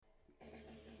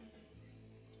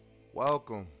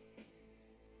Welcome.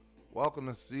 Welcome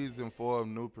to season 4 of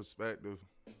New Perspective.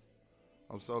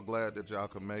 I'm so glad that y'all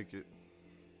can make it.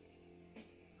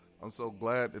 I'm so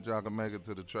glad that y'all can make it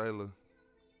to the trailer.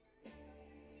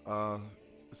 Uh,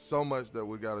 so much that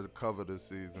we got to cover this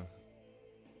season: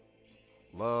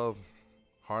 love,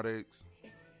 heartaches,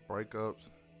 breakups,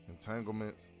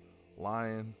 entanglements,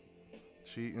 lying,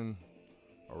 cheating,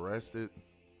 arrested,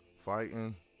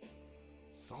 fighting.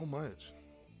 So much.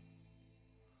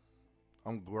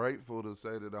 I'm grateful to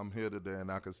say that I'm here today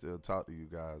and I can still talk to you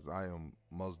guys. I am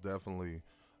most definitely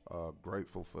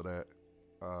grateful for that.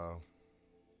 Uh,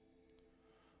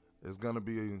 there's gonna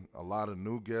be a lot of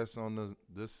new guests on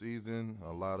this season,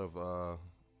 a lot of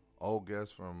old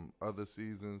guests from other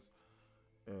seasons,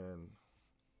 and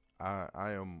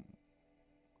I am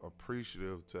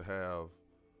appreciative to have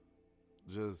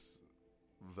just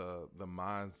the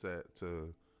mindset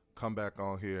to come back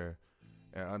on here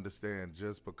and understand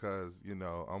just because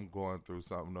I'm going through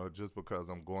something, or just because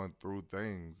I'm going through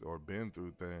things or been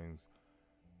through things,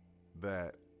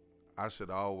 that I should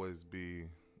always be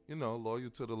loyal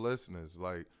to the listeners.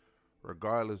 Like,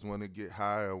 regardless, when it get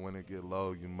high or when it get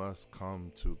low, you must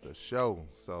come to the show.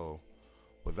 So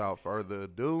without further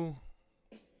ado,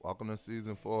 welcome to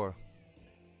season 4.